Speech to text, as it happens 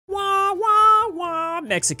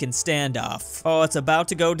Mexican standoff. Oh, it's about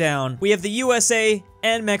to go down. We have the USA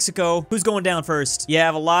and Mexico. Who's going down first? You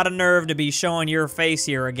have a lot of nerve to be showing your face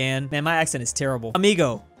here again. Man, my accent is terrible.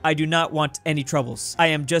 Amigo, I do not want any troubles. I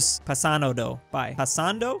am just pasando. Bye.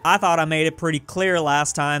 Pasando? I thought I made it pretty clear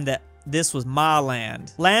last time that this was my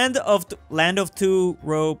land. Land of two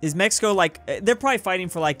rope. Is Mexico like, they're probably fighting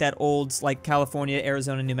for like that old, like California,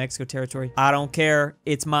 Arizona, New Mexico territory. I don't care.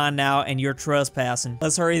 It's mine now and you're trespassing.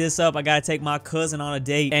 Let's hurry this up. I gotta take my cousin on a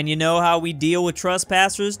date. And you know how we deal with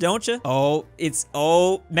trespassers, don't you? Oh,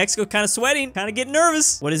 Mexico kind of sweating, kind of getting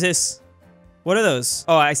nervous. What is this? What are those?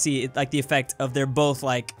 Oh, I see. It's like the effect of they're both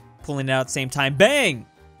like pulling it out at the same time. Bang!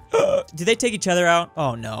 Do they take each other out?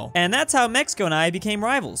 Oh no. And that's how Mexico and I became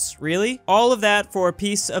rivals. Really? All of that for a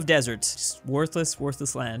piece of desert. Just worthless,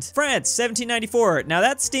 worthless land. France, 1794. Now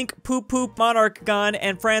that stink poop poop monarch gone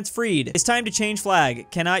and France freed. It's time to change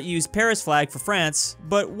flag. Cannot use Paris flag for France.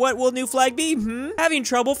 But what will new flag be? Having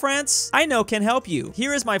trouble, France? I know can help you.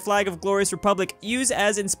 Here is my flag of glorious republic. Use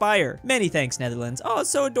as inspire. Many thanks, Netherlands. Oh, it's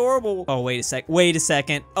so adorable. Oh, wait a sec. Wait a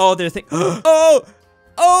second. Oh, they're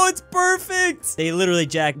Oh, it's perfect! They literally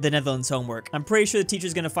jacked the Netherlands homework. I'm pretty sure the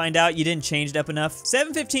teacher's gonna find out you didn't change it up enough.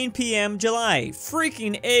 7:15 p.m. July.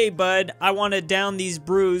 Freaking A, bud. I want to down these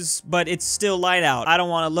brews, but it's still light out. I don't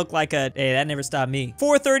want to look like a... Hey, that never stopped me.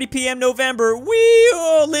 4:30 p.m. November. We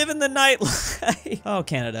all live in the nightlife. Oh,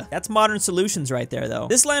 Canada. That's modern solutions right there, though.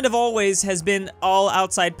 This land of always has been all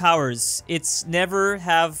outside powers. It's never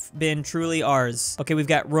have been truly ours. Okay, we've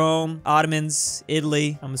got Rome, Ottomans,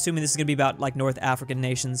 Italy. I'm assuming this is gonna be about, like, North African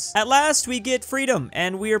nations. At last, we get freedom,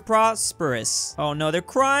 and we are prosperous. Oh no, they're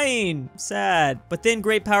crying. Sad. But then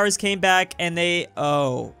great powers came back, and they,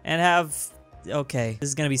 okay, this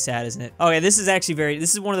is gonna be sad, isn't it? Okay, this is actually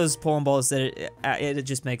this is one of those poem balls that it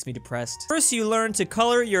just makes me depressed. First, you learn to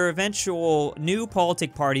color your eventual new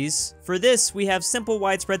politic parties. For this, we have simple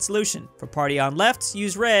widespread solution. For party on left,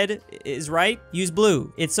 use red, is right, use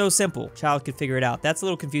blue. It's so simple. Child could figure it out. That's a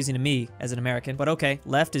little confusing to me as an American, but okay.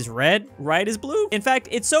 Left is red, right is blue. In fact,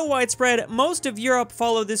 it's so widespread, most of Europe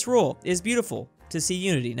follow this rule. It's beautiful to see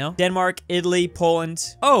unity, no? Denmark, Italy,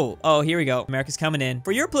 Poland. Oh, here we go. America's coming in.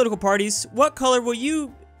 For your political parties, what color will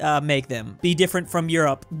you make them? Be different from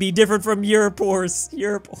Europe. Be different from Europors.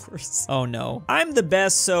 Oh no. I'm the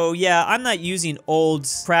best, so yeah, I'm not using old,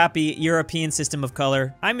 crappy European system of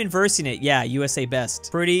color. I'm inversing it. Yeah, USA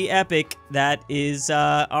best. Pretty epic. That is,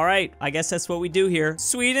 all right. I guess that's what we do here.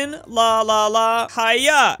 Sweden, la la la,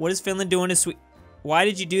 hiya. What is Finland doing to Sweden? Why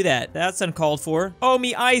did you do that? That's uncalled for. Oh,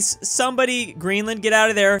 me ice. Somebody, Greenland, get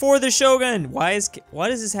out of there. For the Shogun. Why does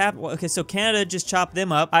this happen? Okay, so Canada just chopped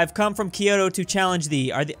them up. I've come from Kyoto to challenge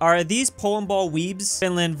thee. Are these poem ball weebs?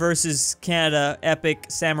 Finland versus Canada. Epic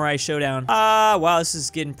samurai showdown. Wow, this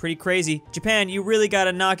is getting pretty crazy. Japan, you really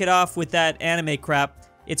gotta knock it off with that anime crap.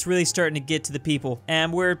 It's really starting to get to the people.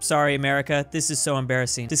 And we're sorry, America. This is so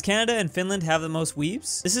embarrassing. Does Canada and Finland have the most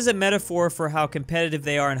weebs? This is a metaphor for how competitive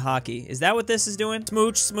they are in hockey. Is that what this is doing?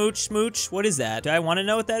 Smooch, smooch, smooch. What is that? Do I want to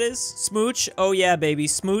know what that is? Smooch. Oh yeah, baby.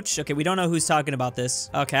 Smooch. Okay, we don't know who's talking about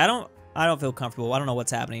this. Okay, I don't feel comfortable. I don't know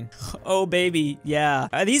what's happening. Oh, baby. Yeah.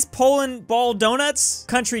 Are these Poland ball donuts?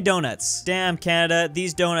 Country donuts. Damn, Canada.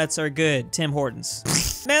 These donuts are good. Tim Hortons.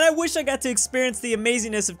 Man, I wish I got to experience the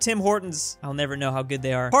amazingness of Tim Hortons. I'll never know how good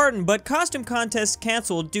they are. Pardon, but costume contest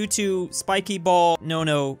canceled due to spiky ball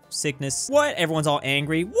no sickness. What? Everyone's all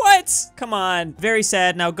angry. What? Come on. Very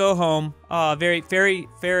sad. Now go home. Very,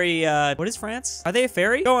 what is France? Are they a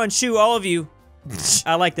fairy? Go on, shoo, all of you.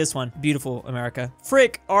 I like this one. Beautiful, America.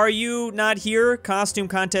 Frick, are you not here? Costume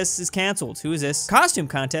contest is canceled. Who is this? Costume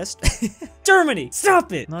contest? Germany!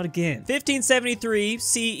 Stop it! Not again. 1573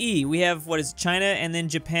 CE. We have, what is it, China and then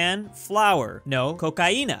Japan? Flour. No.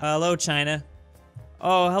 Cocaina. Hello, China.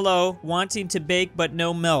 Oh, hello. Wanting to bake but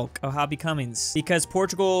no milk. Oh, how becomings. Because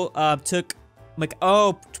Portugal took...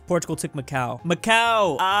 Portugal took Macau.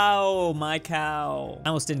 Macau! Ow, my cow. I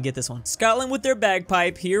almost didn't get this one. Scotland with their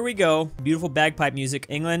bagpipe. Here we go. Beautiful bagpipe music.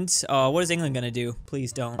 England. What is England gonna do?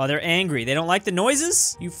 Please don't. Oh, they're angry. They don't like the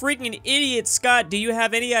noises? You freaking idiot, Scott. Do you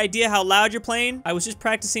have any idea how loud you're playing? I was just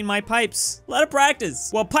practicing my pipes. A lot of practice.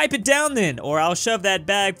 Well, pipe it down then, or I'll shove that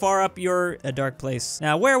bag far up a dark place.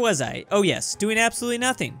 Now, where was I? Oh, yes. Doing absolutely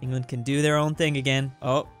nothing. England can do their own thing again.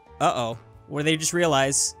 Oh, uh-oh. Or they just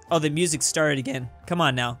realize, oh, the music started again. Come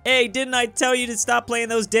on now. Hey, didn't I tell you to stop playing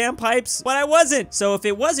those damn pipes? But I wasn't. So if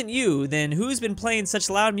it wasn't you, then who's been playing such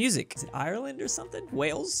loud music? Is it Ireland or something?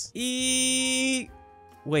 Wales?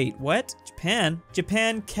 Wait, what? Japan?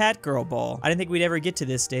 Japan cat girl ball. I didn't think we'd ever get to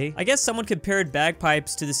this day. I guess someone compared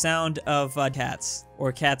bagpipes to the sound of cats.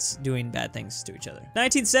 Or cats doing bad things to each other.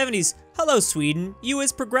 1970s. Hello, Sweden. You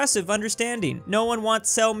is progressive understanding. No one wants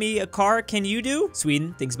to sell me a car. Can you do?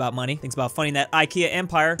 Sweden thinks about money. Thinks about funding that IKEA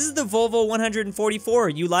empire. This is the Volvo 144.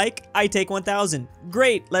 You like? I take 1,000.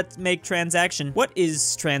 Great. Let's make transaction. What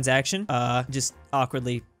is transaction? Just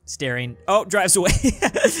awkwardly staring. Oh, drives away.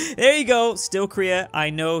 There you go. Still Korea. I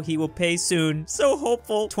know he will pay soon. So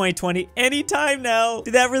hopeful. 2020. Anytime now.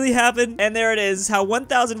 Did that really happen? And there it is. How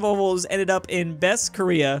 1,000 Volvos ended up in best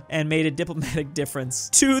Korea and made a diplomatic difference.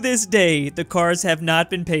 To this day, the cars have not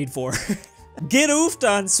been paid for. Get oofed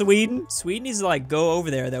on, Sweden. Sweden needs to like go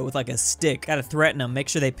over there though with like a stick. Gotta threaten them. Make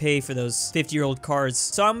sure they pay for those 50-year-old cars.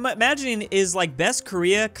 So I'm imagining is like best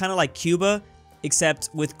Korea kind of like Cuba, except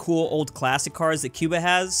with cool old classic cars that Cuba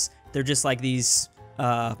has. They're just like these,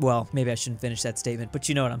 well, maybe I shouldn't finish that statement, but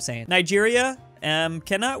you know what I'm saying. Nigeria,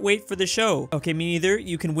 cannot wait for the show. Okay, me neither.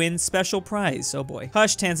 You can win special prize. Oh boy.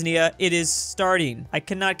 Hush, Tanzania. It is starting. I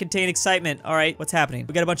cannot contain excitement. All right, what's happening?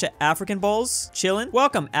 We got a bunch of African balls chilling.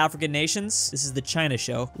 Welcome, African nations. This is the China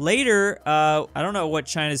show. Later, I don't know what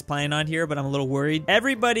China's planning on here, but I'm a little worried.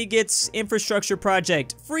 Everybody gets infrastructure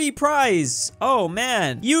project. Free prize. Oh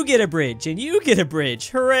man. You get a bridge and you get a bridge.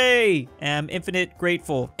 Hooray. Am infinite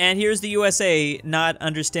grateful. And here's the USA not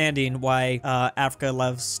understanding why Africa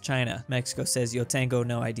loves China. Mexico says Yo Tango,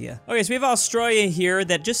 no idea. Okay, so we have Australia here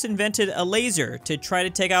that just invented a laser to try to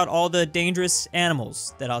take out all the dangerous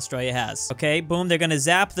animals that Australia has. Okay, boom, they're gonna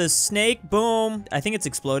zap the snake, boom. I think it's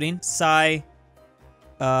exploding. Sigh.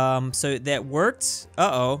 So that worked?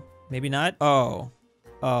 Uh-oh, maybe not. Oh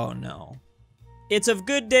no. It's of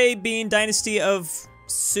good day being dynasty of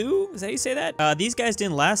Sioux? Is that how you say that? These guys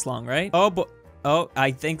didn't last long, right? Oh,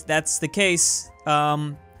 I think that's the case.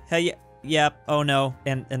 Hell yeah, yep, oh no,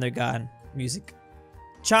 and they're gone. Music.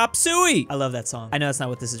 Chop Suey! I love that song. I know that's not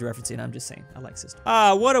what this is referencing. I'm just saying. I like system.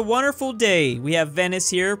 What a wonderful day. We have Venice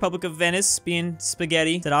here. Republic of Venice being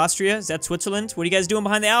spaghetti. Is that Austria? Is that Switzerland? What are you guys doing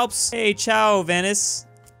behind the Alps? Hey, ciao, Venice.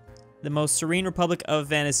 The most serene Republic of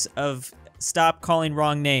Venice of... Stop calling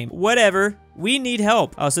wrong name. Whatever. We need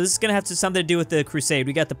help. Oh, so this is gonna have something to do with the crusade.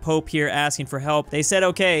 We got the Pope here asking for help. They said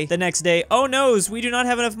okay. The next day, oh noes, we do not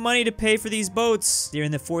have enough money to pay for these boats. During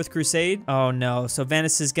the Fourth Crusade. Oh no. So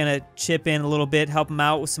Venice is gonna chip in a little bit, help them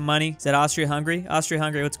out with some money. Is that Austria-Hungary?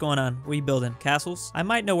 Austria-Hungary, what's going on? What are you building? Castles? I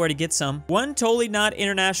might know where to get some. One totally not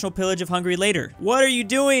international pillage of Hungary later. What are you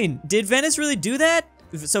doing? Did Venice really do that?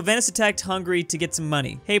 So Venice attacked Hungary to get some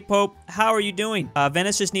money. Hey Pope, how are you doing?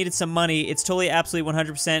 Venice just needed some money. It's totally absolutely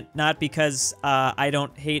 100% not because I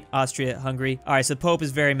don't hate Austria-Hungary. All right, so the Pope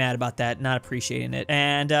is very mad about that, not appreciating it.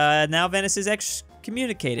 And now Venice is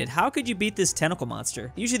excommunicated. How could you beat this tentacle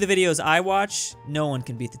monster? Usually the videos I watch, no one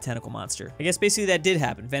can beat the tentacle monster. I guess basically that did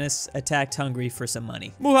happen. Venice attacked Hungary for some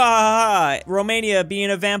money. Muhahaha! Romania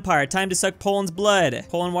being a vampire. Time to suck Poland's blood.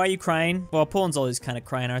 Poland, why are you crying? Well, Poland's always kind of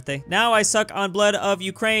crying, aren't they? Now I suck on blood of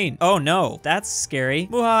Ukraine. Oh no, that's scary.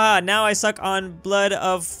 Muhahaha! Now I suck on blood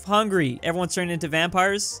of Hungary. Everyone's turning into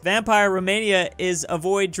vampires. Vampire Romania is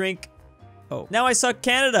avoid drink. Oh, now I suck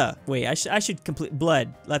Canada. Wait, I should complete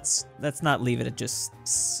blood. Let's not leave it at just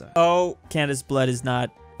suck. Oh, Canada's blood is not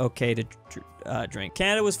okay to drink.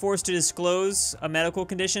 Canada was forced to disclose a medical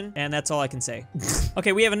condition, and that's all I can say.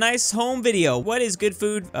 Okay, we have a nice home video. What is good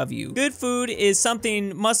food of you? Good food is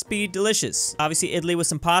something must be delicious. Obviously Italy with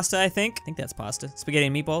some pasta, I think. I think that's pasta. Spaghetti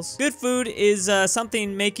and meatballs. Good food is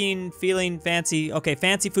something making feeling fancy. Okay,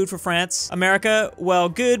 fancy food for France. America, well,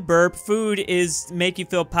 good burp. Food is make you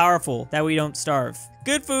feel powerful. That way you don't starve.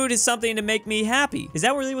 Good food is something to make me happy. Is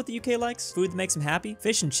that really what the UK likes? Food that makes them happy?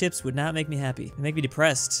 Fish and chips would not make me happy. They make me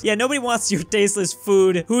depressed. Yeah, nobody wants your tasteless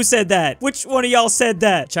food. Who said that? Which one of y'all said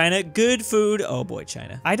that? China, good food. Oh boy,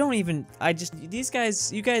 China. These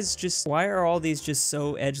guys, you guys just, why are all these just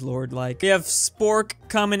so edgelord-like? We have Spork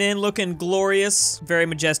coming in looking glorious. Very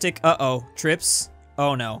majestic. Uh-oh, trips.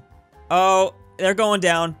 Oh no. Oh, they're going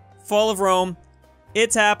down. Fall of Rome.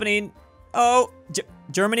 It's happening. Oh,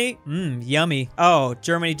 Germany? Yummy. Oh,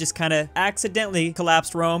 Germany just kind of accidentally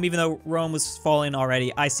collapsed Rome, even though Rome was falling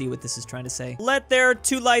already. I see what this is trying to say. Let there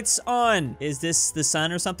two lights on. Is this the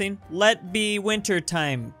sun or something? Let be winter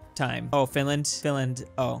time. Oh, Finland.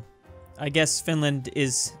 Oh. I guess Finland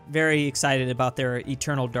is very excited about their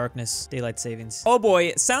eternal darkness, daylight savings. Oh boy,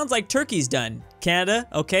 it sounds like Turkey's done. Canada,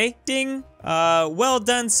 okay, ding. Well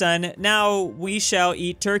done, son. Now we shall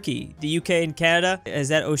eat turkey. The UK and Canada, is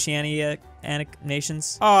that Oceania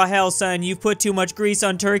nations? Oh hell, son, you've put too much grease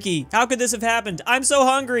on turkey. How could this have happened? I'm so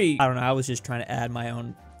hungry. I don't know, I was just trying to add my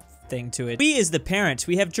own thing to it. We is the parent.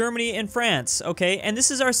 We have Germany and France, okay? And this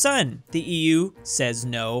is our son. The EU says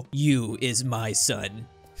no. You is my son.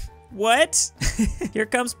 What? Here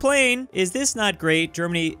comes plane. Is this not great?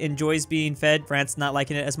 Germany enjoys being fed. France not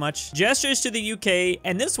liking it as much. Gestures to the UK,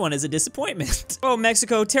 and this one is a disappointment. Oh,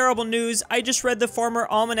 Mexico, terrible news. I just read the Farmer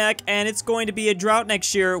Almanac, and it's going to be a drought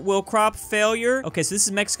next year. Will crop failure? Okay, so this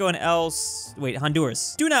is Mexico and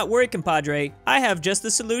Honduras. Do not worry, compadre. I have just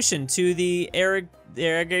the solution to the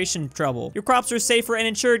irrigation trouble. Your crops are safer and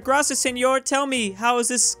insured. Gracias, senor. Tell me, how is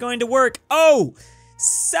this going to work? Oh!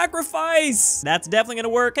 Sacrifice! That's definitely gonna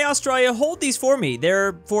work. Hey, Australia, hold these for me.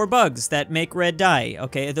 They're for bugs that make red dye.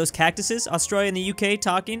 Okay, are those cactuses? Australia and the UK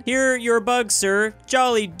talking. Here are your bugs, sir.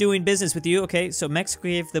 Jolly doing business with you. Okay, so Mexico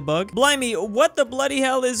gave the bug. Blimey, what the bloody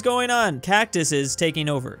hell is going on? Cactus is taking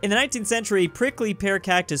over. In the 19th century, prickly pear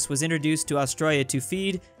cactus was introduced to Australia to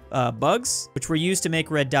feed bugs, which were used to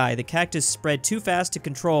make red dye. The cactus spread too fast to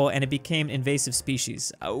control and it became an invasive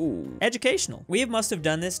species. Oh, educational. We must have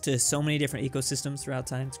done this to so many different ecosystems throughout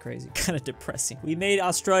time. It's crazy. Kind of depressing. We made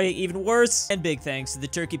Australia even worse. And big thanks to the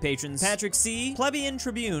turkey patrons. Patrick C, Plebeian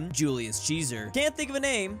Tribune, Julius Cheeser, can't think of a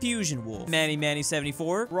name, FusionWolf,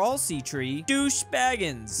 Manny74, RalseiTree,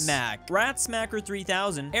 DOOCHBAGGINS, Mac, Ratsmacker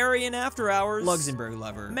 3000, AryanAfterHours,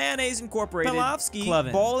 LuxembourgLover, Mayonnaise Incorporated, Pelovski,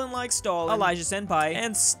 BallinLikeStalin, Elijah Senpai,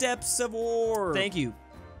 and Steps of War. Thank you.